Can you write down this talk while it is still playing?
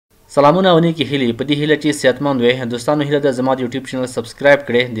سلامونه او نیکی هیلې په دې هیله چې صحتمند وئ. دوستانو هیله ده زما د یوټیوب چینل سبسکرایب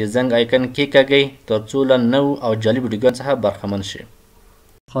کړئ، د زنګ آیکن کېکاږئ ترڅو له نوو او جالبو ویډیوګانو څخه برخمن شئ.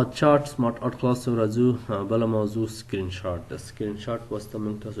 چارت سمارټ آرټ کلاس ته راځو. بله موضوع سکرین شات ده. سکرین شات په واسطه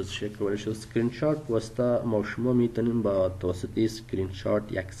موږ تاسو شیر کولی شو. سکرین شات په واسطه ما شما میتونیم با توسط سکرین شات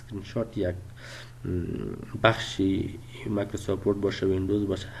یک سکرین شات یک بخشی مایکروسافت ورد باشه، ویندوز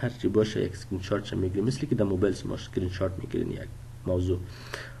باشه، هر چی باشه یک سکرین شات میگیریم، مثل که در موبایل شما سکرین شات میگیرین یک موضوع.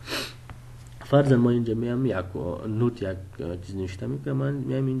 فرضاً ما اینجا میام یک نوت یک چیز نوشته میکنم، من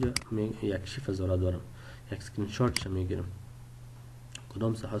میام اینجا یک شیف هزاره دارم، یک سکرین شاتش میگیرم.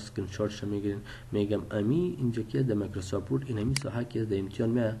 کدام ساحه سکرین شاتش میگیرین؟ میگم امی اینجا که در مایکروسافت ورد این امی ساحه که در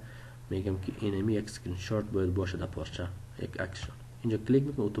امتحان میگم که این امی یک سکرین شات باید باشه در پارچه، یک اکشن. اینجا کلیک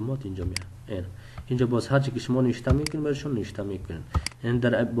میکنم اتومات اینجا میاد. اینجا باز هر چی که شما نوشته میکنین برشون نوشته میکنین. یعنی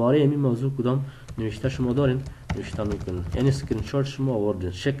در باره امی موضوع کدام نوشته شما دارین نوشته میکنین. یعنی سکرین شات شما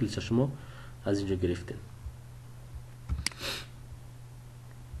آوردین، شکلش شما از اینجا گرفتین.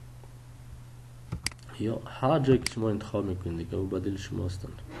 یا هر جایی که شما انتخاب میکنید دیگه او بدل شما هستن.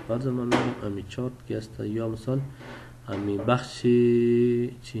 فرضاً من میگم امی چارت که است، یا مثال امی بخش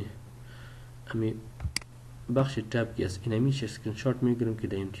چی امی بخش تب که است، این امیش اسکرین شات میگیرم که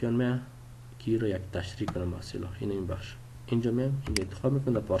در امتحان می کی رو یک تشریح کنم اصلا. این امی بخش اینجا میام اینجا انتخاب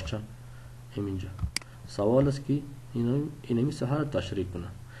میکنم در پارچه اینجا. سوال است که این امی ساحه رو تشریح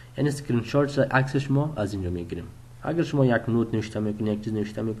کنم. یعنی اسکرین شات عکسش ما از اینجا میگیریم. اگر شما یک نوت نوشته میکنین، یک چیز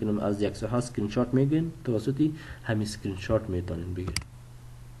نوشته میکنیم، از یک ساحه اسکرین شات میگیرین، توسط همین اسکرین شات میتونین بگیرین.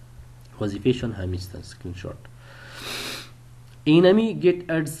 وظیفهشون همین است اسکرین شات. اینمی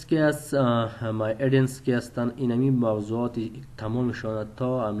گیت ادز که است، مای ادنس که هستن، اینمی موضوعات تمامشان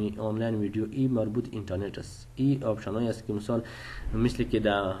تا امی آنلاین ویدیو ای مربوط اینترنت است. ای آپشن هایی است که مثال مثل که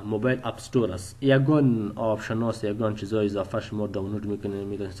در موبایل اپ استور است، یگان آپشن هاست، یگان چیزای اضافه شما دانلود میکنین،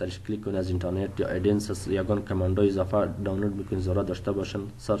 میتونید سرش کلیک کنید از اینترنت. یا ادنس است، یگان کماندای اضافه دانلود میکنین، ضرورت داشته باشن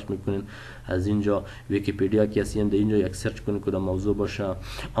سرچ میکنین از اینجا. ویکی‌پدیا که هستین در اینجا یک سرچ کنید کدام موضوع باشه.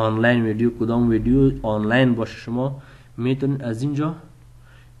 آنلاین ویدیو کدام ویدیو آنلاین باشه شما میتونید از اینجا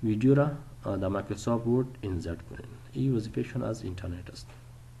ویدیو را در مایکروسافت ورد اینسرت کنین. این وظیفهشون از اینترنت است.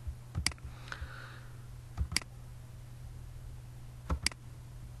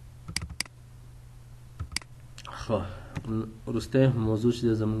 خب رسته موضوع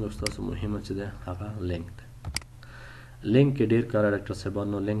چیده زمان استاس مهمه چیده هغه لینک ده. لینک ډیر کار ډاکټر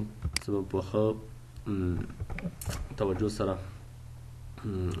صاحبانو لینک سبب په خو توجه سره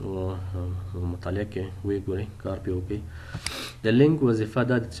و مطالعه کې وی ګوري کار په وکي. د لینک وظیفه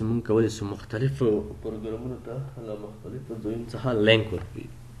دا چې موږ کولای شو مختلف پروګرامونو ته له مختلفو ځایونو څخه لینک ورکړو.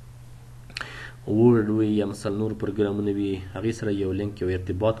 ورډ وی یا مثلا نور پروګرامونه وي، هغې سره یو لینک یو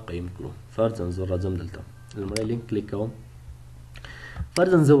ارتباط قایم کړو. فرضاً زه راځم دلته لومړی لینک کلیک کوم.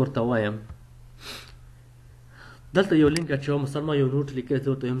 فرضاً زه ورته وایم دلته یو لینک اچوم. مثلا ما یو نوټ لیکلی، زه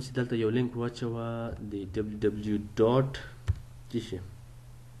ورته وایم چې دلته یو لینک واچوه د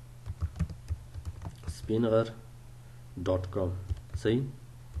www.spinner.com. صحیح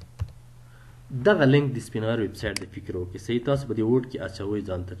دغه لینک د سپینغر ویب سایټ د فکر وکړي. صحیح تاسو په دې ورډ کې اچوئ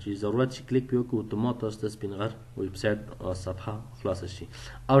ځان ته چې ضرورت شي کلیک پې وکړو اتومات تاسو د سپینغر ویب سایټ صفحه خلاصه شي.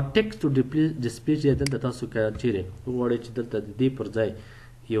 او ټیکسټ ټو ډسپلی چې دلته تاسو که چیرې وغواړئ چې دلته د دې پر ځای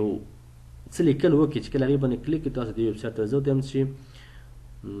یو څه لیکل وکړي چې کله هغې باندې کلیک کړئ تاسو د ویب سایټ ته زه وایم چې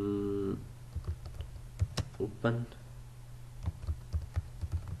اوپن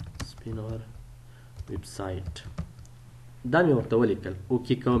سپینغر ویب سایټ دا مې ورته ولیکل.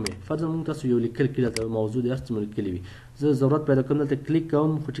 اوکې کوم یې. فرضاً موږ تاسو یو لیکل کړي دلته موضوع د هر څه مو لیکلي وي، زه ضرورت پیدا کوم دلته کلیک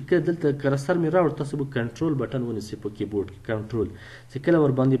کوم. خو چې کله دلته کرسر مې راوړ تاسو به کنټرول بټن ونیسئ په کیبورډ کې کنټرول، چې کله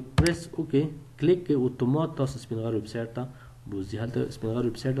ورباندې پریس وکړئ کلیک کوئ اتومات تاسو سپینغر ویب سایټ ته بوځي. هلته سپینغر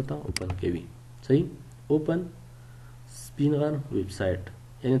ویب سایټ ته اوپن کوي. صحیح اوپن سپینغر ویب سایټ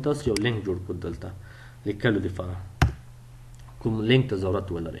یعنی تاسو یو لینک جوړ کړئ دلته لیکلو دپاره کوم لینک ته ضرورت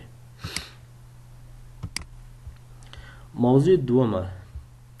ولرئ. موضوع دومه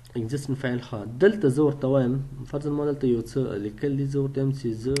existing فایل. ښه دلته زه ورته وایم فرضاً ما دلته یو څه لیکل دي، زه ورته وایم چې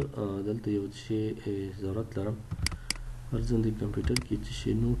زه دلته یو شی ضرورت لرم. فرضاً د کمپیوټر کې څه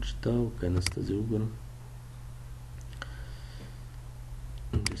شی نوټ شته او که نه شته زه وګورم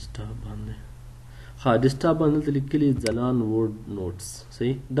ډیسکټاپ باندې. ښه ډیسکټاپ باندې دلته لیکلي ځلان ورډ نوټس.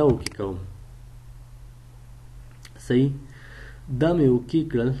 صحیح دا اوکې کوم. صحیح دا مې اوکې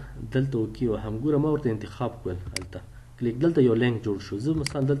کړل. دلته اوکې وهم ګوره ما ورته انتخاب کړل هلته کلیک. دلته یو لینک جوړ شو. زه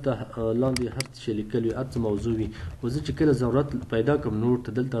مثلا دلته لاندې هر څه لیکل وي، هر څه موضوع وي، خو زه چې کله ضرورت پیدا کړم نوټ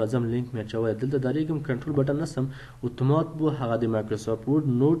ته دلته راځم لینک مې اچوی، دلته دارېږم کنټرول بټن نسم اتومات به هغه د مایکروسافت ورډ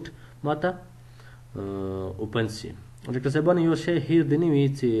نوټ ماته اوپن شي. ډاکټر صاحبان یو شی هیر دی نه وي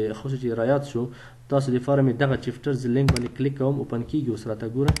چې خو چې رایاد شو تاسو د فارم دغه چپټر ز لینک باندې کلیک کوم اوپن کیږي اوس راته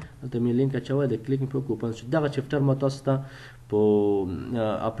ګوره دلته مې لینک اچوی د کلیک مې په اوپن شو دغه چپټر ما تاسو ته په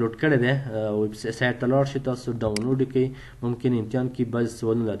اپلوډ کړی دی ویب سایټ ته لاړ شئ تاسو ډاونلوډ کړئ ممکن امتحان کې بعضې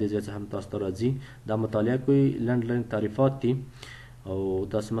سوالونه دې ځای څخه هم تاسو ته راځي دا مطالعه کوئ لنډ تعریفات دي او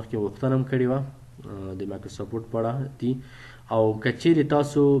تاسو مخکې غوښتنه هم کړې وه د مایکروسافټ په اړه دي او که چیرې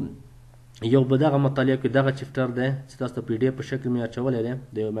تاسو یو به دغه مطالعه کې دغه چپټر دی چې تاسو ته پی ډي اف په شکل مې اچولی دی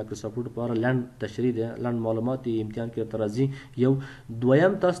د مایکروسافټ لپاره لنډ تشریح دی لنډ معلومات یې امتحان کې درته راځي یو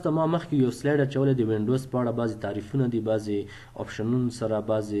دویم تاسو ته ما مخکې یو سلاید اچولی د وینډوز په اړه بعضې تعریفونه دي بعضې اپشنونو سره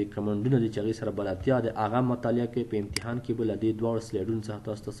بعضې کمنډونه دي چې هغې سره بلدتیا دی هغه مطالعه کوي په امتحان کې به له دې دواړو سلایډونو څخه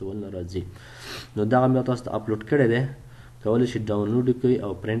تاسو ته سوالونه راځي نو دغه مې تاسو ته اپلوډ کړی دی کولی شئ ډاونلوډ کړئ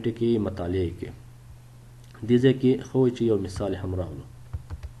او پرنټ یې کړئ مطالعه یې کړئ دې ځای کې ښه وایي چې یو مثال هم راغلو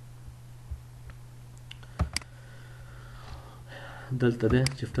دلته دی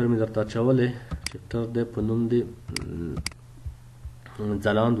چپټر مې درته اچولی چپټر دی په نوم دی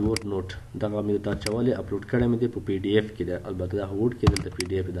ځلاند ورډ نوټ دغه مې درته اچولی اپلوډ کړی مې دی په پی ډي اف کې دی البته دا ورډ کې دلته پی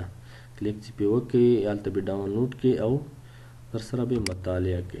ډي اف ده کلیک چې پې وکړئ هلته به ډاونلوډ کړئ او ورسره به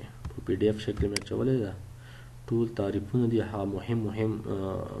مطالعه کړئ په پی ډي اف شکل مې اچولی ده ټول تعریفونه دي مهم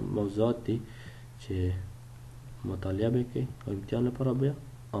موضوعات دي چې مطالعه به کوئ او امتحان لپاره به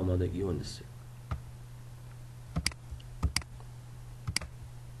آمادګي ونیسئ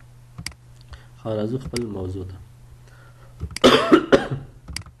راځو خپل موضوع ته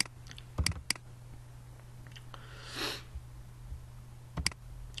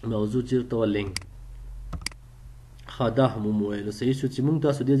موضوع چیرته وه لینک دا هم وویلو صحیح شو چې موږ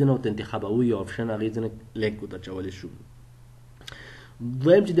تاسو دې ځای نه ورته انتخابوو یو آپشن هغې ځای نه لینک ورته اچولی شو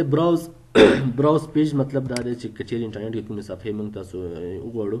دویم چې د براوز پیج مطلب دا دی چې که چیرې انټرنیټ کې کومې صفحې موږ تاسو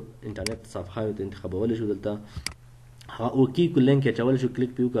وغواړو انټرنیټ صفحه ورته انتخابولی شو دلته اوکې کو لینک اچولی شو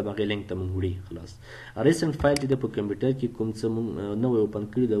کلیک پې وکړو هغې لینک ته موږ وړي خلاص ریسنټ فایل چې دی په کمپیوټر کې کوم څه موږ نوی اوپن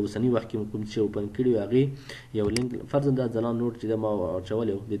کړي د اوسني وخت کې کوم څه اوپن کړي وي هغې یو لینک فرضاً دا ځلان نوټ چې دی ما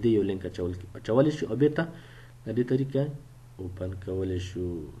اچولی و د دې یو لینک اچولی شو او بېرته د دې طریقه اوپن کولی شو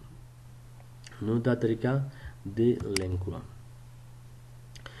نو دا طریقه د لینک وه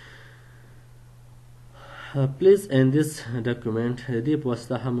پلیز ان دس ډاکومنټ د دې په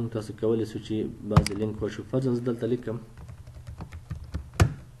واسطه هم موږ تاسو کولی شو چې بعضې لینک وشو فرضاً زه دلته لیکم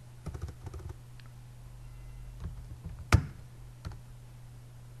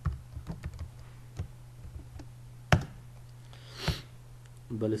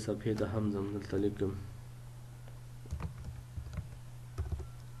بلې صفحې ته هم ځم دلته لیکم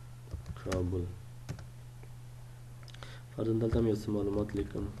کابل فرضاً دلته هم یو څه معلومات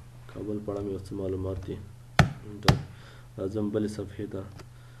لیکم کابل په اړه مې یو څه معلومات دي راځم بلې صفحې ته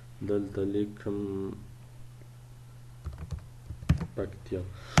دلته لیکم پکتیا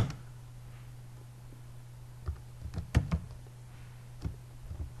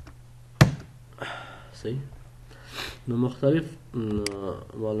صحیح نو مختلف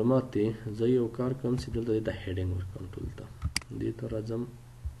معلومات دي زه یو کار کوم چې دلته دې ته هیډینګ ورکوم ټول ته دې ته راځم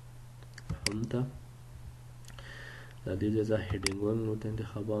هم ته د دې ځای زه هیډینګ ورته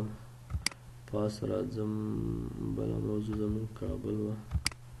انتخابوم پاس راځم بله موضوع زموږ کابل وه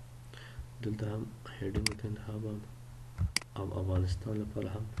دلته هم هیډینګ ورته انتخابوم او افغانستان لپاره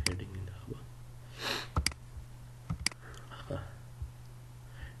هم هیډینګ انتخابوم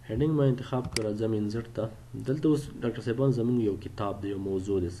هیډینګ ما انتخاب کړه راځم انزرټ ته دلته اوس ډاکټر صاحبان زموږ یو کتاب دی یو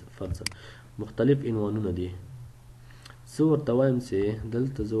موضوع دی فرضاً مختلف عنوانونه دي زه ورته وایم چې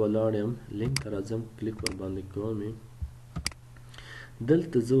دلته زه ولاړ یم لینک ته راځم کلیک ورباندې کوم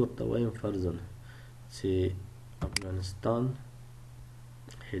دلته زه ورته وایم فرضاً چې افغانستان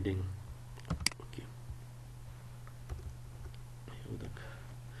هیډینګ اوکې یو دقیقه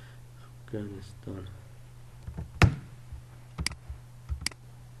افغانستان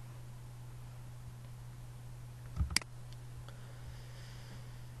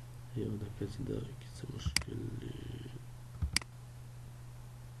یو دقیقه چې دغه کې څه مشکل دی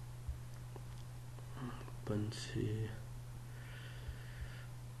پنسي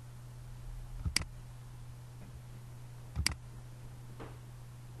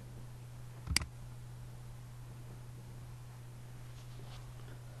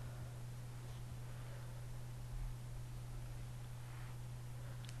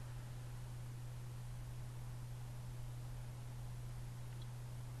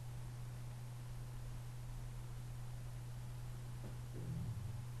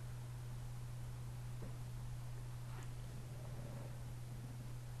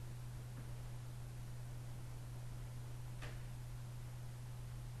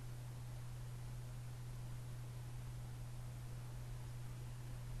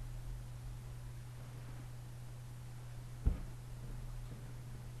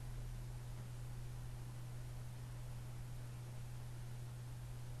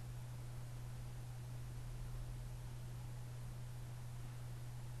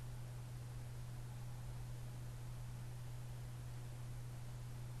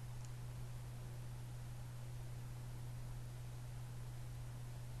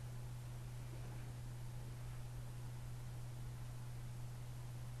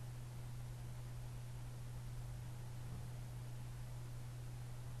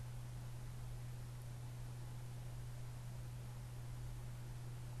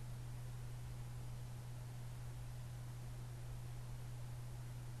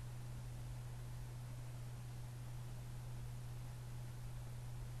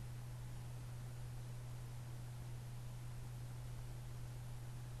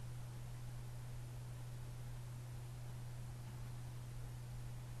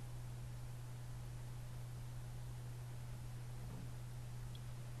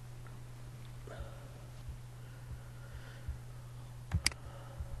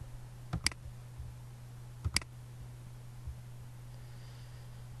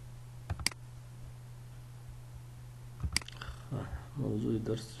موضوع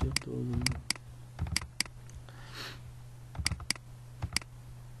درس چیرته وزم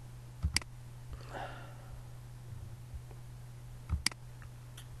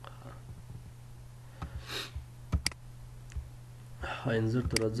انظر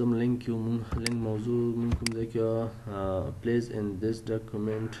ته راځم لینک یو لینک موضوع مونږ کوم ځای کې پلیز ان دیس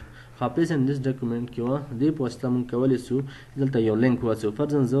ډاکومنټ پلیز ان دیس ډاکومنټ کې وه دې په واسطه مونږ کولی سو دلته یو لینک واچوو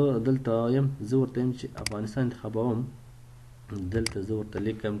فرضاً زه دلته یم زه ورته یم چې افغانستان انتخابوم دلته زه ورته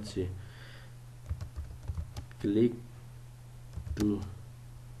لیکم چې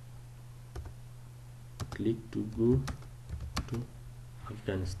click to go to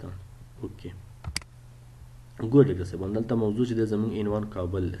Afghanistan. اوکې ګوره ډاکټر صاحب دلته موضوع چې دی زموږ عنوان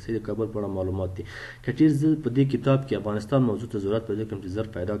کابل دی صحیح د کابل په اړه معلومات دي که چېرې زه په دې کتاب کې افغانستان موضوع ته ضرورت پیدا کړم چې زر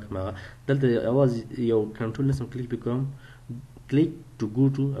پیدا کړم هغه دلته یوازې یو کنټرول نسم کلیک پې کوم کلیک ټو گو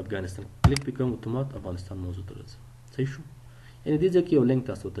ټو افغانستان کلیک پې کوم اتومات افغانستان موضوع ته راځم صحیح شو یعنې دې ځای کې یو لینک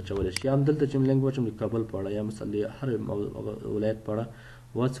تاسو ته اچولی شي یا هم دلته چې م لینک واچوم د کابل په اړه یا مثلا د هر ولایت په اړه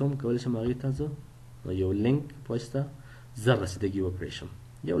واچوم کولی شم هغې ته زه یو لینک په واسطه زر رسیدګي وکړی شم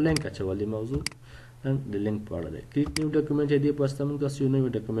یو لینک اچولی موضوع د لینک په اړه دی کلیک نیو ډاکومنټ یا دې په واسطه موږ تاسو یو نوی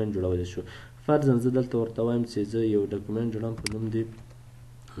ډاکومنټ جوړولی شو فرضاً زه دلته ورته وایم چې زه یو ډاکومنټ جوړوم په نوم دی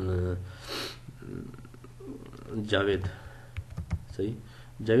جاوید صحیح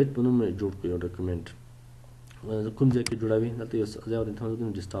جاوید په نوم جوړ کړو یو ډاکومنټ کوم ځای کې جوړوي دلته یو ځای ورته انتخاب کوم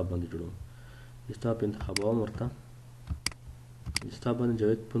ډیسکټاپ باندې جوړوم ډیسکټاپ انتخابوم ورته ډیسکټاپ باندې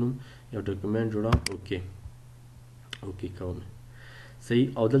جاوید په نوم یو ډاکومنټ جوړوم اوکې کوم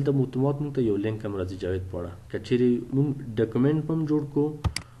صحیح او دلته اتومات موږ ته یو لینک هم راځي جاوید په اړه که چیرې موږ ډاکومنټ هم جوړ کړو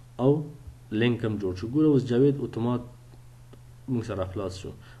او لینک هم جوړ شو ګوره اوس جاوید اتومات موږ سره خلاص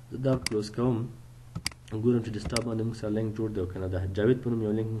شو زه دا کلوز کوم ګورم چې ډیسکټاپ باندې موږ سره لینک جوړ دی او که نه ده جاوید په نوم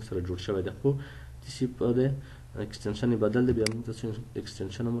یو لینک موږ سره جوړ شوی دی خو چې په دی اکسټنشن یې بدل دی بیا موږ تاسو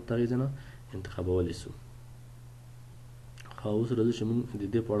اکسټنشن هم ورته هغې ځای نه انتخابولی سو ښه اوس راځو چې موږ د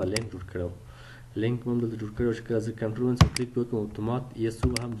دې په اړه لینک جوړ کړی لینک هم دلته جوړ کړی چې کله زه کنټرول ون سره کلیک وکړم اتومات یس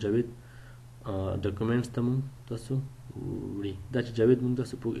ووهم جاوید ډاکومنټس ته مونږ تاسو وړي دا چې جاوید مونږ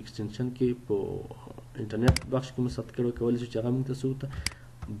تاسو په ایکسټنشن کې په انټرنیټ بخش کې مو ثبت کړی کولی شو چې هغه مونږ تاسو ته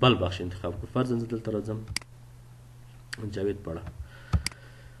بل بخش انتخاب کړو فرضاً زه دلته راځم جاوید په اړه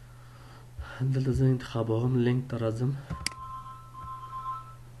دلته زه انتخابوم لینک ته راځم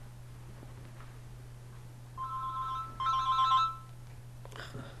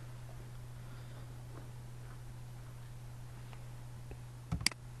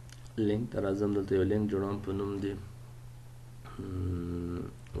لینک ته راځم دلته یو لینک جوړوم په نوم دی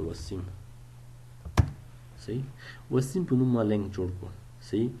وسیم صحیح وسیم په نوم ما لینک جوړ کړو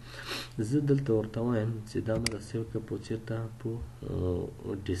صحیح زه دلته ورته وایم چې دا مې راسیو کړه په چېرته په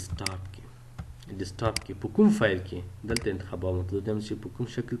ډیسکټاپ کې په کوم فایل کې دلته انتخابوم ته دویم چې په کوم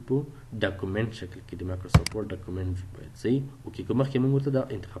شکل په ډاکومنټ شکل کې د مایکروسافټ ورډ ډاکومنټ فایل صحیح اوکې که مخکې موږ ورته دا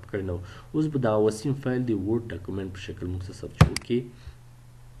انتخاب کړی نه و اوس به دا وسیم فایل د ورډ ډاکومنټ په شکل موږ ته ثبت شو اوکې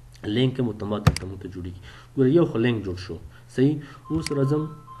لینک هم اتومات دلته موږ ته جوړېږي ګوره یو خو لینک جوړ شو صحیح اوس راځم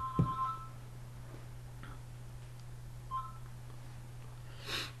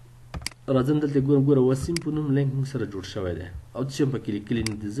دلته ګوره وسیم په نوم لینک موږ سره جوړ شوی دی او څه هم پکې لیکلي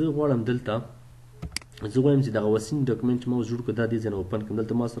نه دي زه غواړم دلته زه غواړم چې دغه وسیم ډاکومنټ چې ما اوس جوړ کړو دا دې ځای نه اوپن کړم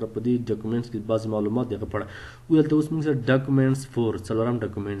دلته ما سره په دې ډاکومنټس کې بعضې معلومات دی هغه په اړه دلته اوس موږ سره ډاکومنټس 4 څلورم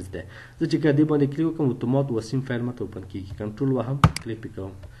ډاکومنټس دی زه چې کله دې باندې کلیک وکړم اتومات وسیم فایل ماته اوپن کېږي کنټرول وهم کلیک پې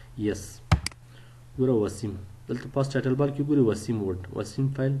کوم یس ګوره وسیم دلته پاس ټایټل بار کې ګورې وسیم ورډ وسیم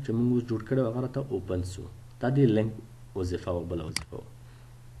فایل چې موږ اوس جوړ کړی هغه راته اوپن سو دا دې لینک وظیفه وه بله وظیفه وه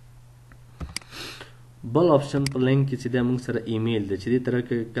بل آپشن په لینک کې چې دی موږ سره ایمیل دی چې دې طرح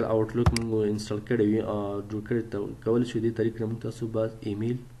کې کله آوټلوک موږ انسټال کړی وي جوړ کړی کولی شو دې طریقې موږ تاسو باز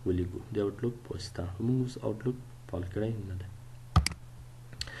ایمیل ولیکو د آوټلوک په واسطه موږ اوس آوټلوک فعال کړی نه دی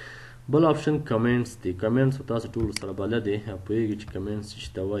بل آپشن کمنټس دی کمنټس تاسو ټول سره بلد دی پوهېږي چې کمنټس څه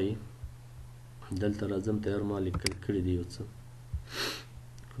ته وایي دلته راځم تیار ما لیکل کړي دي یو څه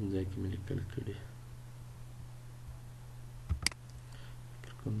کوم ځای کې مې لیکل کړي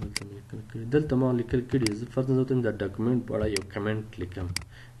دلته ما لیکل کړي زه فرضاً زه د ډاکومنټ په اړه یو کمنټ لیکم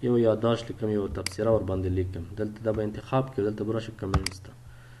یو یادداشت لیکم یو تبصره ورباندې لیکم دلته دا به انتخاب کړي دلته به راشي کمنټس ته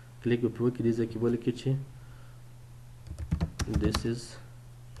کلیک به پرې وکړي دې ځای کې به ولیکي چې this is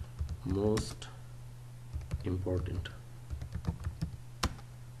most important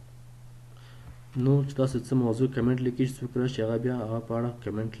نو چې تاسو څه موضوع کمنټ لیکئ چې څوک راشي هغه بیا هغه په اړه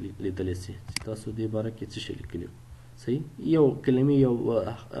کمنټ لیدلی سي چې تاسو دې باره کې څه شی لیکلي صحیح یو کلمې یو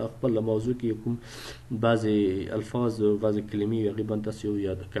خپل موضوع کې کوم بعضې الفاظ او بعضې کلمې هغې باندې تاسو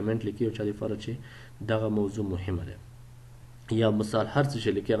یو کمنټ لیکئ او چا دپاره چې دغه موضوع مهمه ده یا مثال هر څه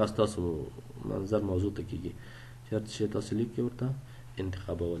لیکي هغه تاسو منظر موضوع ته کیږي هر څه تاسو لیکي ورته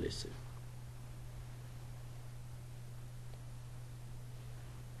انتخابولای شئ.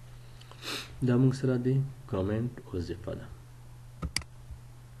 دا موږ سره دی کامنت وظیفه ده.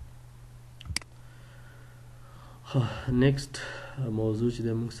 نیکسٹ موضوع چې د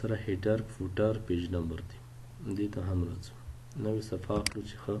موږ سره هیډر فوټر پیج نمبر دی دې ته هم راځو. نوې صفحه اخلو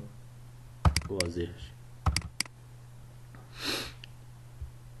چې ښه واضح شي.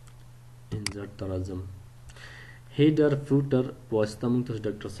 انزرټ ته راځم. هیډر فوټر په واسطه موږ تاسو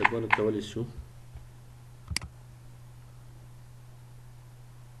ډاکټر صاحبانو کولی شو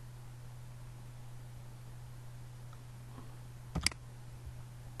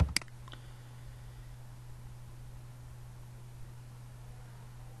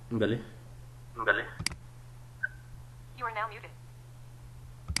بله You are now muted.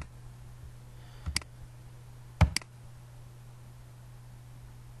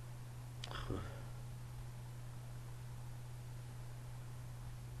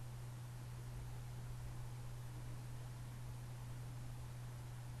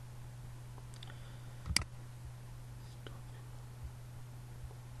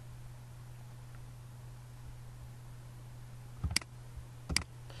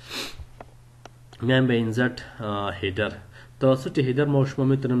 میایم به اینزرت هیدر. توسط هیدر ما شما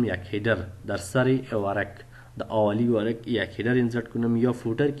میتونم یک هیدر در سر ورق در اولی ورق یک هیدر اینزرت کنم یا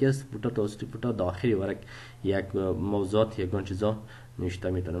فوتر که است فوتر توسط فوتر در آخری ورق یک موضوعات یگان چیزا نوشته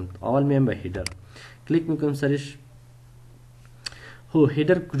میتونم. اول میایم به هیدر کلیک میکنم سرش. هو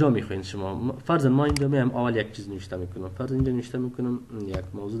هیدر کجا میخواین شما؟ فرضاً ما اینجا میایم اول یک چیز نوشته میکنم. فرضاً اینجا نوشته میکنم یک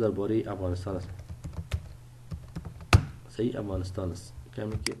موضوع درباره افغانستان است. صحیح افغانستان است.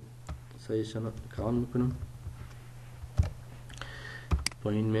 کمی که صحیحشان کار میکنم.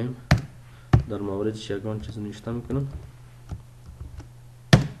 پایین میم در مورد یگان چیز نوشته میکنم.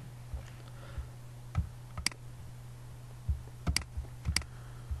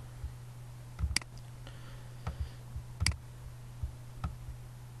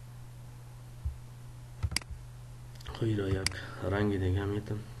 خیلی را یک رنگ دیگه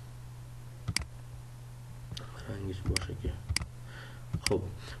میتم رنگش باشه که خب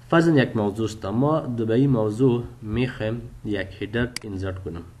فرضاً یک موضوع است. ما به این موضوع میخوایم یک هیدر اینزرت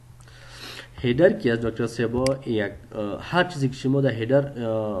کنم. هیدر که از دکتر صاحبا یک هر چیزی که شما در هیدر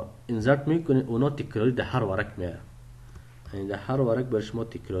اینزرت میکنید اونا تکراری در هر ورق میاد. یعنی در هر ورق بر شما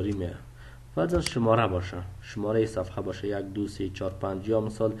تکراری میاد. فرضاً شماره باشه، شماره صفحه باشه 1 2 3 4 5 یا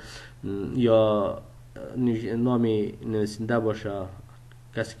مثال یا نام نویسنده باشه،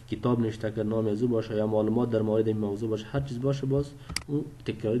 کسی که کتاب نوشته که نام از او باشه یا معلومات در مورد این موضوع باشه، هر چیز باشه باز اون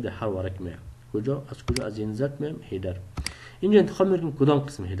تکراری در هر ورق میاد. کجا از اینزرت میام هیدر. اینجا انتخاب میکنم کدام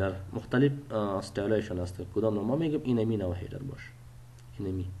قسم هیدر. مختلف استایلایشون هست. کدام نام ما میگم اینمی نوع هیدر باشه.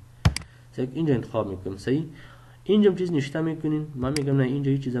 اینمی اینجا انتخاب میکنم. صحیح اینجا چیز نوشته میکنین. ما میگم نه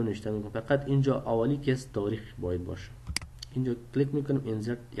اینجا هیچ چیزم نوشته میکنم. فقط اینجا اولی که است تاریخ باید باشه. اینجا کلیک میکنم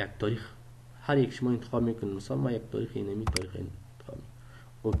اینزرت یک تاریخ. هر یک شما انتخاب میکنید. مثلا ما یک تاریخ اینمی تاریخ انتخاب میکنم.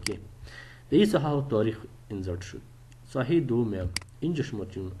 اوکی در این صفحه تاریخ اینزرت شد. صفحه دوم اینجا شما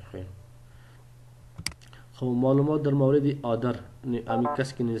چی میخواین؟ خب معلومات در مورد آدر امی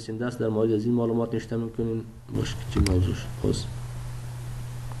کسی که نویسنده است در مورد از این معلومات نوشته میکنین. باشه چی موضوع شد باز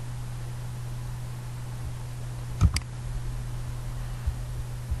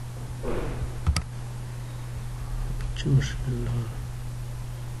چه مشکل داره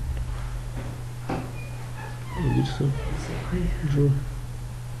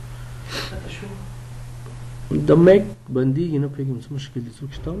د مایک بندیږي نه پرېږدم څه مشکل دي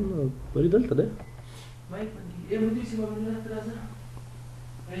څوک شته بری دلته دی مایک بندیږي.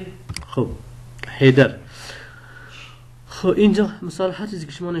 خب هیدر. خب اینجا مثال هر چیزی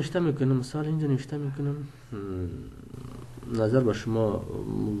که شما نوشته میکنم مثال اینجا نوشته میکنم نظر به شما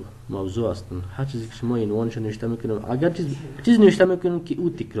موضوع هستن. هر چیزی که شما عنوانش نوشته میکنم اگر چیز نوشته میکنم که او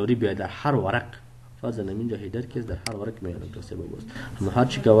تکراری بیاد در هر ورق. فرضاً اینجا هیدر که در هر ورق میاد کسی باز اما هر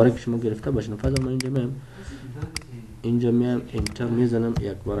چی که ورق شما گرفته باشه. فرضاً من اینجا میام انتر میزنم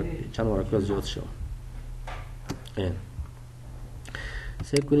یک ورق چند ورق زیاد شد. این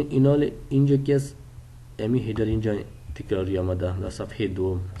سعی کنید اینال اینجا که از امی هیدر اینجا تکراری آمده در صفحه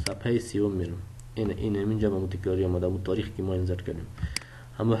دوم صفحه سیوم میرم. این اینجا با تکراری آمده اون تاریخ که ما انزرت کردیم.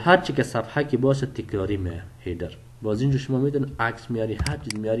 اما هر چی که صفحه که باشه تکراری میاد هیدر. باز اینجا شما میتونید عکس میاری هر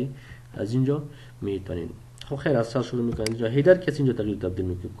چیز میاری از اینجا میتونید. خب خیر از سر شروع میکنید. اینجا هیدر کسی اینجا تغییر تبدیل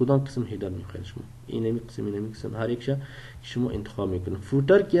میکنه. کدام قسم هیدر میخواید شما؟ اینمی قسم هر یک شما انتخاب میکنید.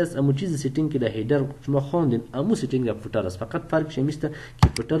 فوتر کی است؟ امو چیز سیتینگ که در هیدر شما خواندین امو سیتینگ در فوتر است. فقط فرقش این است که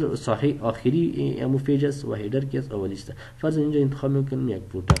فوتر ساحه آخری امو پیج است و هیدر کی است اولی است. فرض اینجا انتخاب میکنیم یک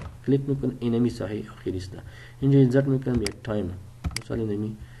فوتر، کلیک میکنیم اینمی ساحه آخری است. اینجا اینسرت میکنیم یک تایم، مثلا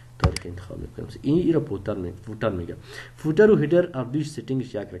اینمی تاریخ انتخاب میکنم. این را فوتر میگم. فوتر و هیدر از دوش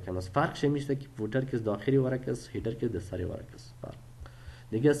سیتینگش یک رقم است. فرقش این است که فوتر که داخلی ورق است، هیدر که سری ورق است. فرق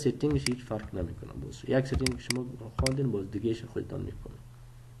دیگه سیتینگش هیچ فرق نمیکنه. باز یک سیتینگ شما خواندین باز دیگه اش خودتان میکنه.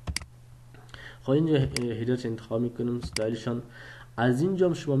 خب اینجا هیدر انتخاب میکنم، استایلشان از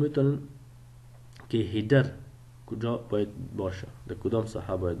اینجا شما میتونین که هیدر کجا باید باشه، در کدام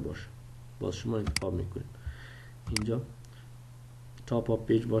ساحه باید باشه باز شما انتخاب میکنید. اینجا تاپ اپ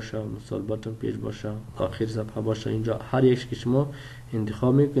پیج باشه، مثال باتم پیج باشه، آخر صفحه باشه. اینجا هر یک که شما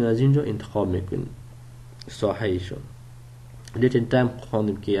انتخاب میکنید از اینجا انتخاب میکنید ساحه ایشون. دیت این تایم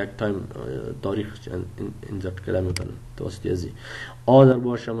خواندیم که یک تایم تاریخ انزرت کرده میکنم توسط ازی آدر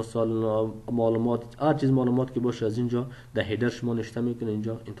باشه، مثال معلومات، هر چیز معلومات که باشه از اینجا در هیدر شما نوشته میکنید.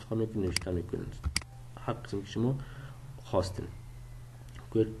 اینجا انتخاب میکنید نوشته میکنید هر قسم که شما خواستین.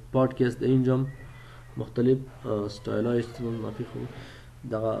 پادکست اینجا مختلف ستایل های استفاده مافی خوب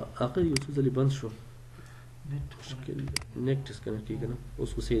دقیقا آخر یه چیز بند شو مشکل نکتس کنه کی کنه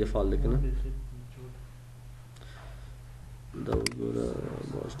اس کو سید فعال کنه دا وګوره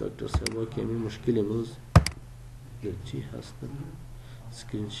باش ډاکټر صاحب کې می مشکل امروز چی هست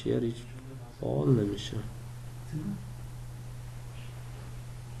سکرین شیر هیچ فعال نمیشه.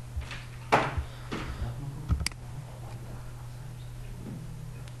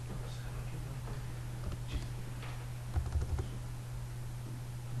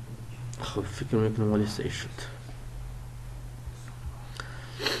 خب فکر میکنم ولی صحیح شد.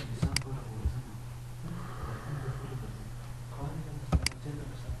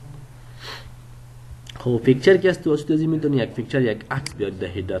 خب پیکچر که است تو استودیو میتونی یک پیکچر یک عکس بیاد در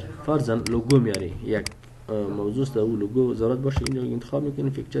هیدر. فرضاً لوگو میاری، یک موضوع است او لوگو ضرورت باشه اینجا انتخاب میکنی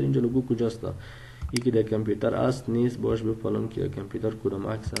پیکچر. اینجا لوگو کجاست؟ یکی در کامپیوتر است نیست باش بفهمم که کامپیوتر کدام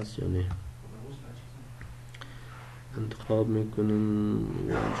عکس است یا نه. انتخاب میکنیم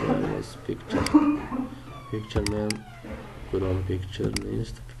جایز پیکچر من کدام پیکچر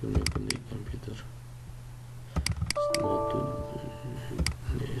نیست فکر میکنم یک کامپیوتر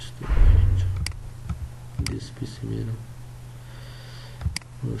نیست دیس پی سی میرم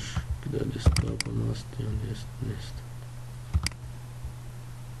باش که در دسکتاپ هم هست یا نیست.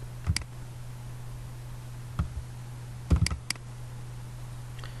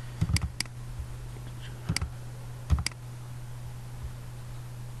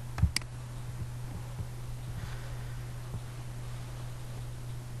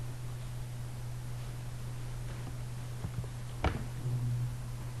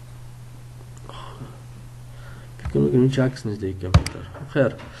 کنم هیچ عکس نیست در کامپیوتر.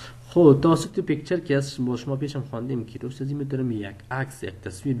 خیر خب توسط پیکچر که از با شما پیشم خواندیم که دوستازی میتونم یک عکس یک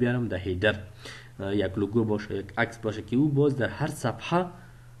تصویر بیارم در هیدر، یک لوگو باشه یک عکس باشه که او باز در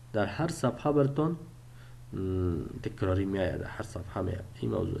هر صفحه براتون تکراری میآید، هر صفحه میآید.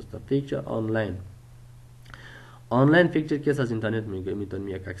 این موضوع است. پیکچر آنلاین پیکچر که از اینترنت میتونم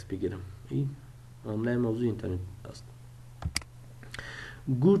یک عکس بگیرم. این آنلاین موضوع اینترنت است.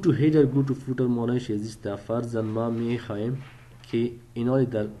 گو تو هیدر گو تو فوتر مانایش ازیست. فرضاً ما میخوایم که اینا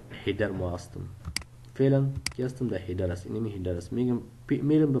در هیدر ما هستم. فعلا که هستم در هیدر است. اینمی هیدر است.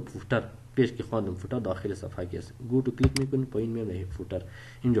 میرم به فوتر پیش که خواندم فوتر داخل صفحه کی است. گو تو کلیک میکنیم پایین میام در فوتر.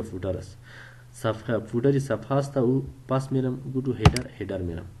 اینجا فوتر است. صفحه فوتری صفحه است و پس میرم گو تو هیدر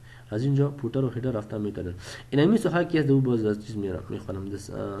میرم. از اینجا فوتر و هیدر رفتم میتونم. اینمی صفحه کی است و باز از چیز میرم میخونم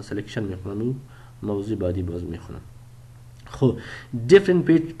سلکشن میخونم و موضوع بعدی باز میخونم. خب different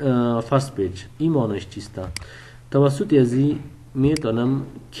page first page این معنیش چیست؟ توسط ازی میتونم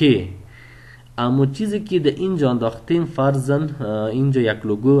که اما چیزی که در اینجا انداختیم فرضاً اینجا یک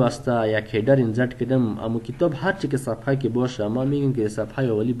لوگو است یک هیدر اینسرت کردم اما کتاب هر چی که صفحه که باشه ما میگیم که صفحه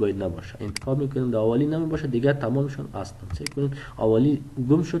اولی باید نباشه. انتخاب میکنیم در اولی نمیباشه دیگه تمامشون هستن. صحیح کنیم اولی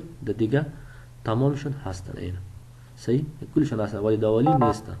گم شد در دیگه تمامشون هستن. این صحیح کلشون هستن ولی در اولی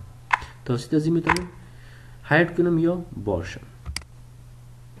نیستن. توسط ازی میتونم هاید کنم یا باشم.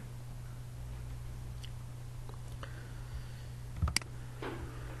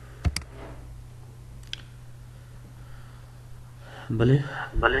 بله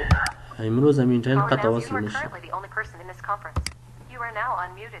امروز هم اینترنت قطع وصل میشه.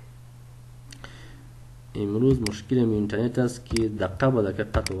 امروز مشکل اینترنت است که دقیقه به دقیقه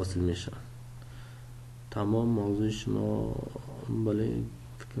قطع وصل میشه. تمام موضوع شما بله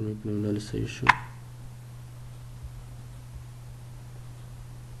فکر میکنم نال صحیح شد.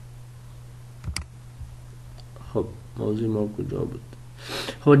 خب موضوع ما کجا بود؟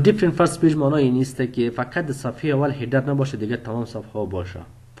 خب different first page معنی این است که فقط صفحه اول هیدر نباشه دیگه تمام صفحه ها باشه،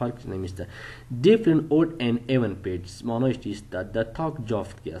 فرق نمیسته. different odd and even pages معنیش چیست؟ در تاگ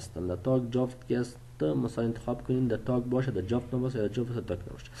جافت که هستن، در تاگ جافت که هست مثلا انتخاب کنین در تاگ باشه، در جافت نباشه، در جافت تاگ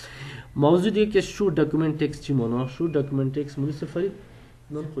نباشه. موضوع دیگه که شو داکومنت تکست چی معنی؟ شو داکومنت تکست مونږ سفری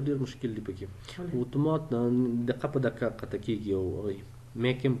نن خو ډیر مشکل دی پکې اتومات دقه په دقه قطع کیږي او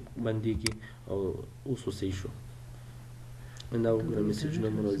میکم بنديږي او اوس صحیح شو. دا وګورم میسج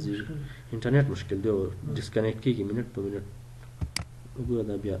نمبر راځي، انټرنیټ مشکل دی او ډیسکنیکټ کیږي منټ په منټ. وګوره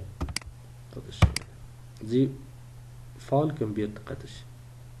دا بیا قطع شي، زی فال کوم بیا قطع شي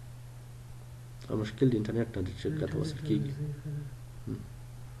او مشکل دی انټرنیټ نه چې قطع وصل کیږي.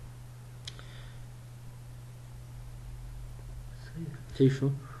 صحیح شو.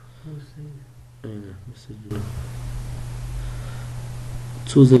 اینه میسج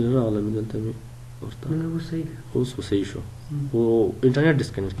څو ځله راغله مې دلته مې ورته اوس خو صحیح شو او انټرنیټ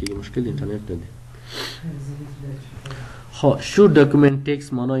ډسکنیکټ کیږي، مشکل انټرنیټ نه دی. خب شو داکومنت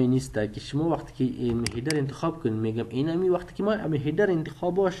تکست معنی این نیست که شما وقتی که هیدر انتخاب کنید، میگم اینمی وقتی که ما هیدر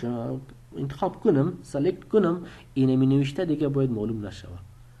انتخاب کنم سلکت کنم اینمی نوشته دیگه باید معلوم نشه،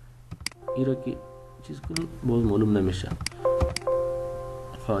 این را که چیز کنید باید معلوم نمیشه.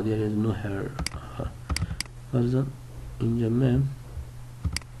 there is no hair فرضاً اینجا من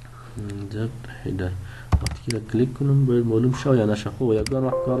زب هیدر وقتی که کلیک کنم باید معلوم شه یا نشه. خب یگان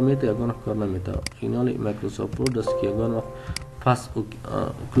وقت کار میته یگان وقت کار نمیته. اینال مایکروسافت ورد است که یگان وقت پاس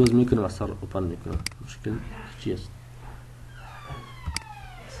کلوز میکنم و سر اوپن میکنم. مشکل چی است؟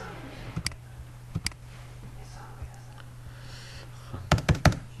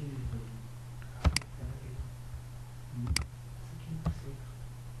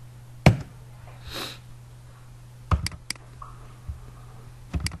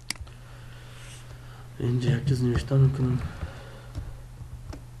 اینجا یک چیز نوشته میکنم،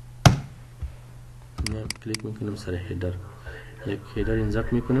 کلیک میکنم سر هیدر، یک هیدر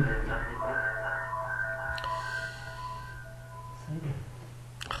انزرت میکنم.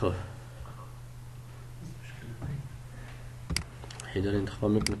 خب هیدر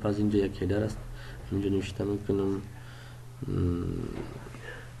انتخاب میکنم، پس اینجا یک هیدر است، اینجا نوشته میکنم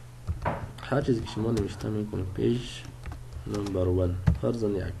هر چیزی که شما نوشته میکنم پیج نمبر 1 فرضاً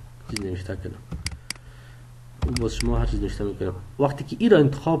یک چیز نوشته کنم، باز شما هر چیز نوشته میکنم. وقتی که این را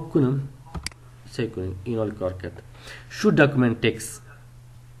انتخاب کنم سعی کنین اینال کار کرد. شو داکومنت تکست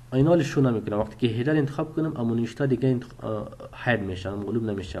اینال شو نمیکنم، وقتی که هیدر انتخاب کنم اما نوشته دیگه هاید میشه، معلوم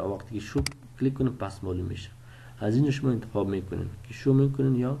نمیشه. وقتی که شو کلیک کنم پس معلوم میشه. از این شما انتخاب میکنین که شو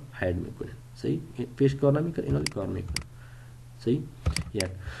میکنین یا هاید میکنین. صحیح؟ پیش کار نمیکنه اینال کار میکنه. صحیح؟ یک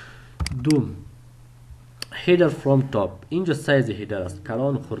دوم هیدر فرام تاپ، اینجا سایز هیدر است،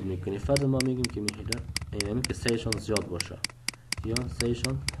 کلان خورد میکنی. فرض ما میگیم که می هیدر اینمی که سایزشان زیاد باشه یا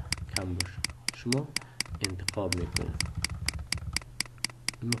سایزشان کم باشه، شما انتخاب میکنید.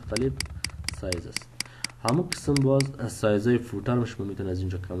 مختلف سایز است. همون قسم باز از سایزهای فوتر هم شما میتونید از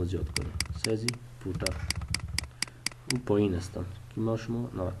اینجا کم و زیاد کنید. سایزی فوتر اون پایین هستن که ما شما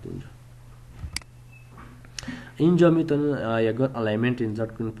نوشته اینجا میتونید یگان الیمنت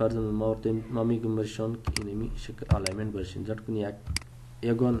انزرت کنید. فرض ما میگیم برشان که اینمی شکل الیمنت برش انزرت کنید.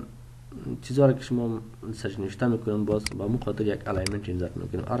 یگان چیزا را که شما سرچ نوشته میکنین باز با مو خاطر یک الیمنت انزرت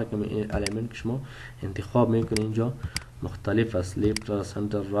میکنین. آره که این الیمنت که شما انتخاب میکنین اینجا مختلف است، لیفت،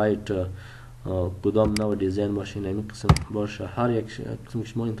 سنتر، رایت، کدام نوع دیزاین باشه این قسم باشه، هر یک قسم که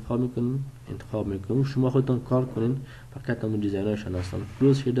شما انتخاب میکنین شما خودتون کار کنین. فقط همون دیزاینایشان هستن.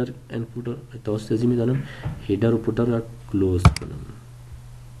 کلوز هیدر اند فوتر توسط ازی میدانم هیدر و فوتر را کلوز کنم.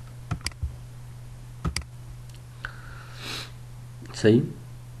 صحیح؟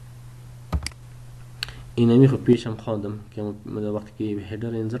 اینمی خب پیش هم خواندم که وقتی که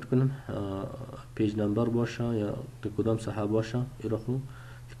هیدر انزرت کنم پیج نمبر باشه یا کدام صفحه باشه این را خب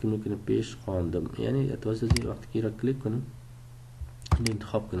فکر میکنم پیش خواندم. یعنی توسط وقتی که را کلیک کنم این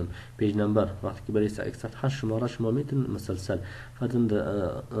انتخاب کنم پیج نمبر، وقتی که برای یک صفحه شماره شما میتونید مسلسل فرضاً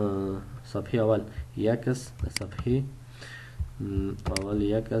صفحه اول یک است، صفحه اول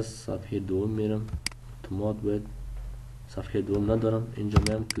یک است، صفحه دوم میرم اتومات باید صفحه دوم ندارم، اینجا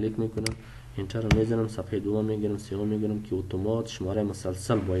میام کلیک میکنم انتر میزنم صفحه دوم میگیرم، سوم میگیرم که اتومات شماره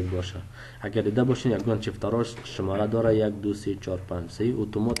مسلسل باید باشه. اگر دیده باشین یگان چفتراش شماره داره 1 2 3 4 5 صحیح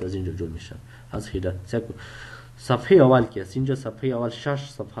اتومات از اینجا جور میشه. از هیدر صفحه اول که است، اینجا صفحه اول 6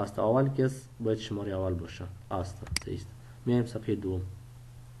 صفحه است، اول که است باید شماره اول باشه است. صحیح است. میایم صفحه دوم،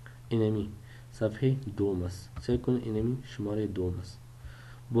 اینمی صفحه دوم است، سعی کن اینمی شماره دوم است.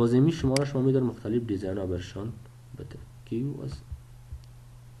 بازمی شماره شما میدار مختلف دیزاین ها برشان بده که از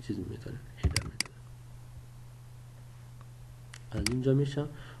چیز میتونه هیدر میتونه. از اینجا میشه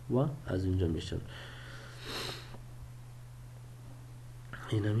و از اینجا میشه.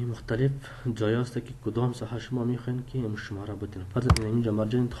 این همی مختلف جای هست که کدام ساحه شما میخواین که این شماره بدین. فرض این اینجا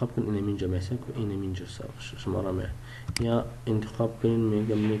مرجع انتخاب کنین، این اینجا میشه که این اینجا شماره می یا انتخاب کنین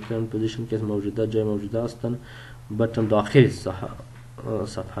میگم پوزیشن که موجوده جای موجوده هستن بتون داخل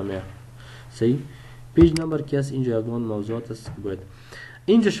صفحه می. صحیح. پیج نمبر که است اینجا یگان موضوعات است که باید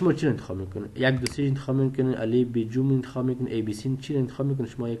اینجا شما چی انتخاب میکنین؟ یک دو سه انتخاب میکنین، الی بی جوم انتخاب میکنین، ای بی سی چی انتخاب میکنین؟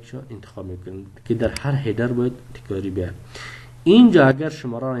 شما یکشو انتخاب میکنین که در هر هیدر باید تکراری بیاد. اینجا اگر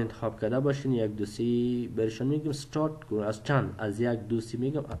شماره را انتخاب کرده باشین یک دو سی برشان میگیم استارت کنیم از چند، از یک دو سی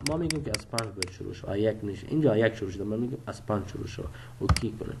میگم ما میگیم که از 5 باید شروع شد. یک نیست اینجا یک شروع شده، ما میگیم از 5 شروع شد.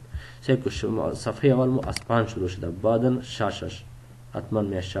 اوکی کنیم. سه شما صفحه اول ما از 5 شروع شده، بعدن 6 حتما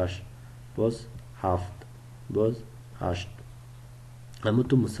می 6 باز 7 باز 8 اما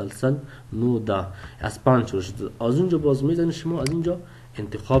تو مسلسل 9 10 از 5 شروع شده. از اونجا باز میزنید شما از اینجا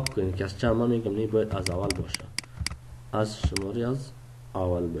انتخاب کنید که از چند، ما میگم نه باید از اول باشه، از شماره از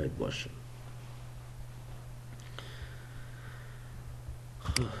اول باید باشه.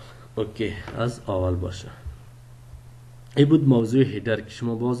 اوکی از اول باشه. این بود موضوع هیدر که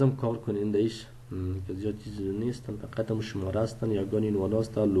شما بازم کار کنین دیش که زیاد چیزی نیستن، فقط هم شماره هستن، یگان عنوان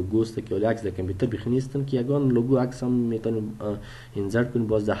است، لوگو است که ولی عکس در کامپیوتر بخی نیستن که یگان لوگو عکس هم میتونین اینسرت کنین،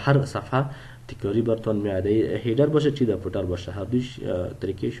 باز در هر صفحه تکراری براتون میاد. هیدر باشه چی در فوتر باشه، هر دوش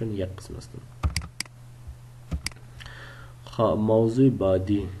طریقشون یک قسم هستن. موضوع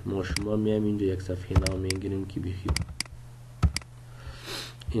بعدی ما شما میایم اینجا یک صفحه نام میگیریم که بخیم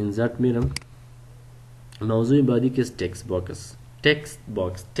اینسرت میرم. موضوع بعدی که تکست باکس. تکست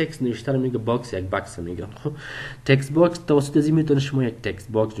باکس تکست نوشته میگه باکس یک باکس میگه. خب تکست باکس توسط ازی میتونه شما یک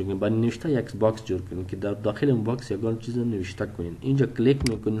تکست باکس جور کنین، بعد نوشته یک باکس جور کنین که در داخل اون باکس یگان چیز نوشته کنین. اینجا کلیک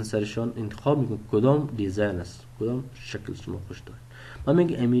میکنین سرشان انتخاب میکنین کدام دیزاین است، کدام شکل شما خوش دارید. من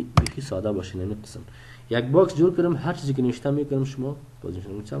میگم امی بخی ساده باشین. این قسم یک باکس جور کنم، هر چیزی که نوشته میکنم شما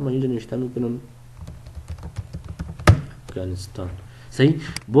پوزیشن. مثلا من اینجا نوشته میکنم افغانستان. صحیح.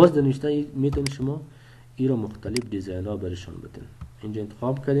 باز در نوشته میتونید شما این را مختلف دیزاین ها برشان بدین. اینجا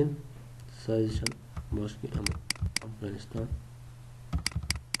انتخاب کردین سایزشان باش که افغانستان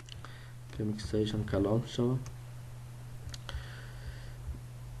کمی که سایزشان کلام شود.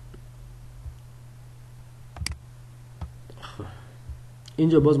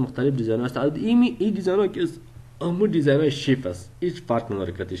 اینجا باز مختلف دیزاین هست. این دیزاین ها که همون دیزاین های شیف است، هیچ فرق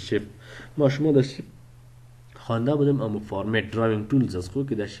نداره که شیف ما شما در شیف خوانده بودیم. امو فرمت دراینگ تولز است خود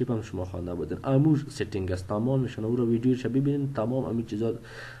که در شیپ هم شما خوانده بودین. امو سیتینگ است تمام میشن، او رو ویدیوش ببینید تمام امی چیزا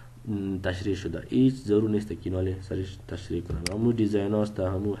تشریح شده، هیچ ضرور نیست که اینالی سرش تشریح کنم. امو دیزاین است،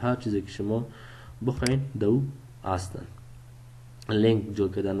 همو هر چیزی که شما بخواین دو هستن. لینک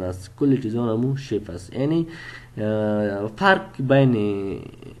جور کردن است، کل چیزا همو شیپ است. یعنی فرق بین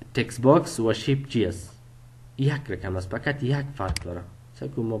تکست باکس و شیپ چی است؟ یک رقم است، فقط یک فرق داره.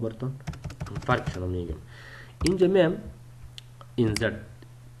 چون ما براتون فرقشون میگم. اینجا میم اینسرت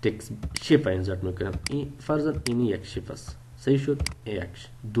تکست شیپ اینسرت میکنم. این فرضاً اینی یک شیپ است. صحیح شد. یک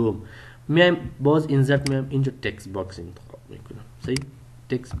دوم میم باز اینسرت میم اینجا تکست باکس انتخاب میکنم. صحیح.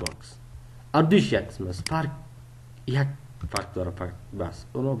 تکست باکس اردوش یک قسم است، فرق یک فرق داره فقط بس.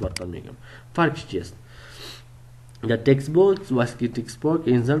 اونو براتون میگم فرقش چیست. در تکست باکس واسه تکست باکس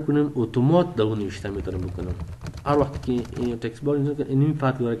اینسرت کنم اتومات دو نوشته میتونم بکنم. هر وقت که این تکست باکس اینسرت کنم این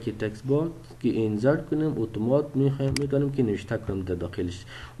فرق داره که تکست باکس که اینسرت کنم اتومات میتونم که نوشته کنم در داخلش،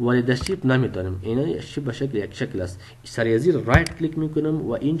 ولی در شیپ نمیتونم. اینا شیپ به شکل یک شکل است. سریع زیر رایت کلیک میکنم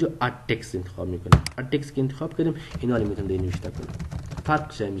و اینجا اد تکست انتخاب میکنم. اد تکست که انتخاب کردم اینا رو میتونم نوشته کنم.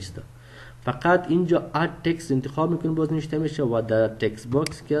 فرقش همیست. فقط اینجا اد تکست انتخاب میکنیم باز نوشته میشه و در تکست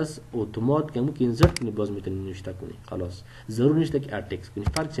باکس که است اتومات که اینسرت کنی باز میتونی نوشته کنی. خلاص ضرور نیست که اد تکست کنی.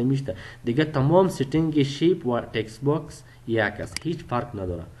 فرق همیشه دیگه تمام سیتینگ شیپ و تکست باکس یک است، هیچ فرق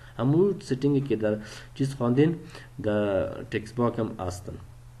نداره. همون سیتینگی که در چیز خواندین در تکست باکس هم هستن.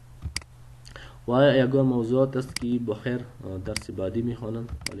 و یگان موضوعات است که بخیر درس بعدی میخوانم،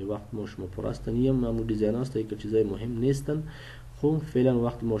 ولی وقت ما شما پر هستن. یم همون دیزاین است که چیزای مهم نیستن. خب فعلا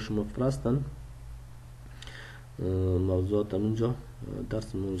وقت ما شما پر هستن. موضوعات همونجا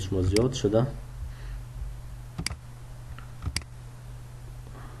درس شما زیاد شده.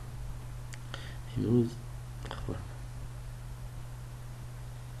 امروز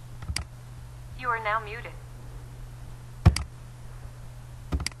You are now muted.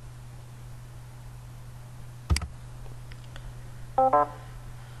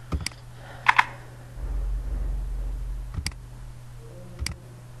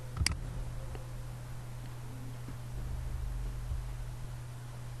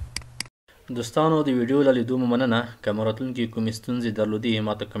 دوستانو د ویډیو له لیدو مو مننه. که مو راتلونکي کومې ستونزې درلودې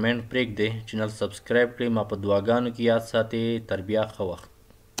ما ته کمنټ پرېږدئ. چینل سبسکرایب کړئ. ما په دعاګانو کې یاد ساتئ. تر بیا ښه وخت.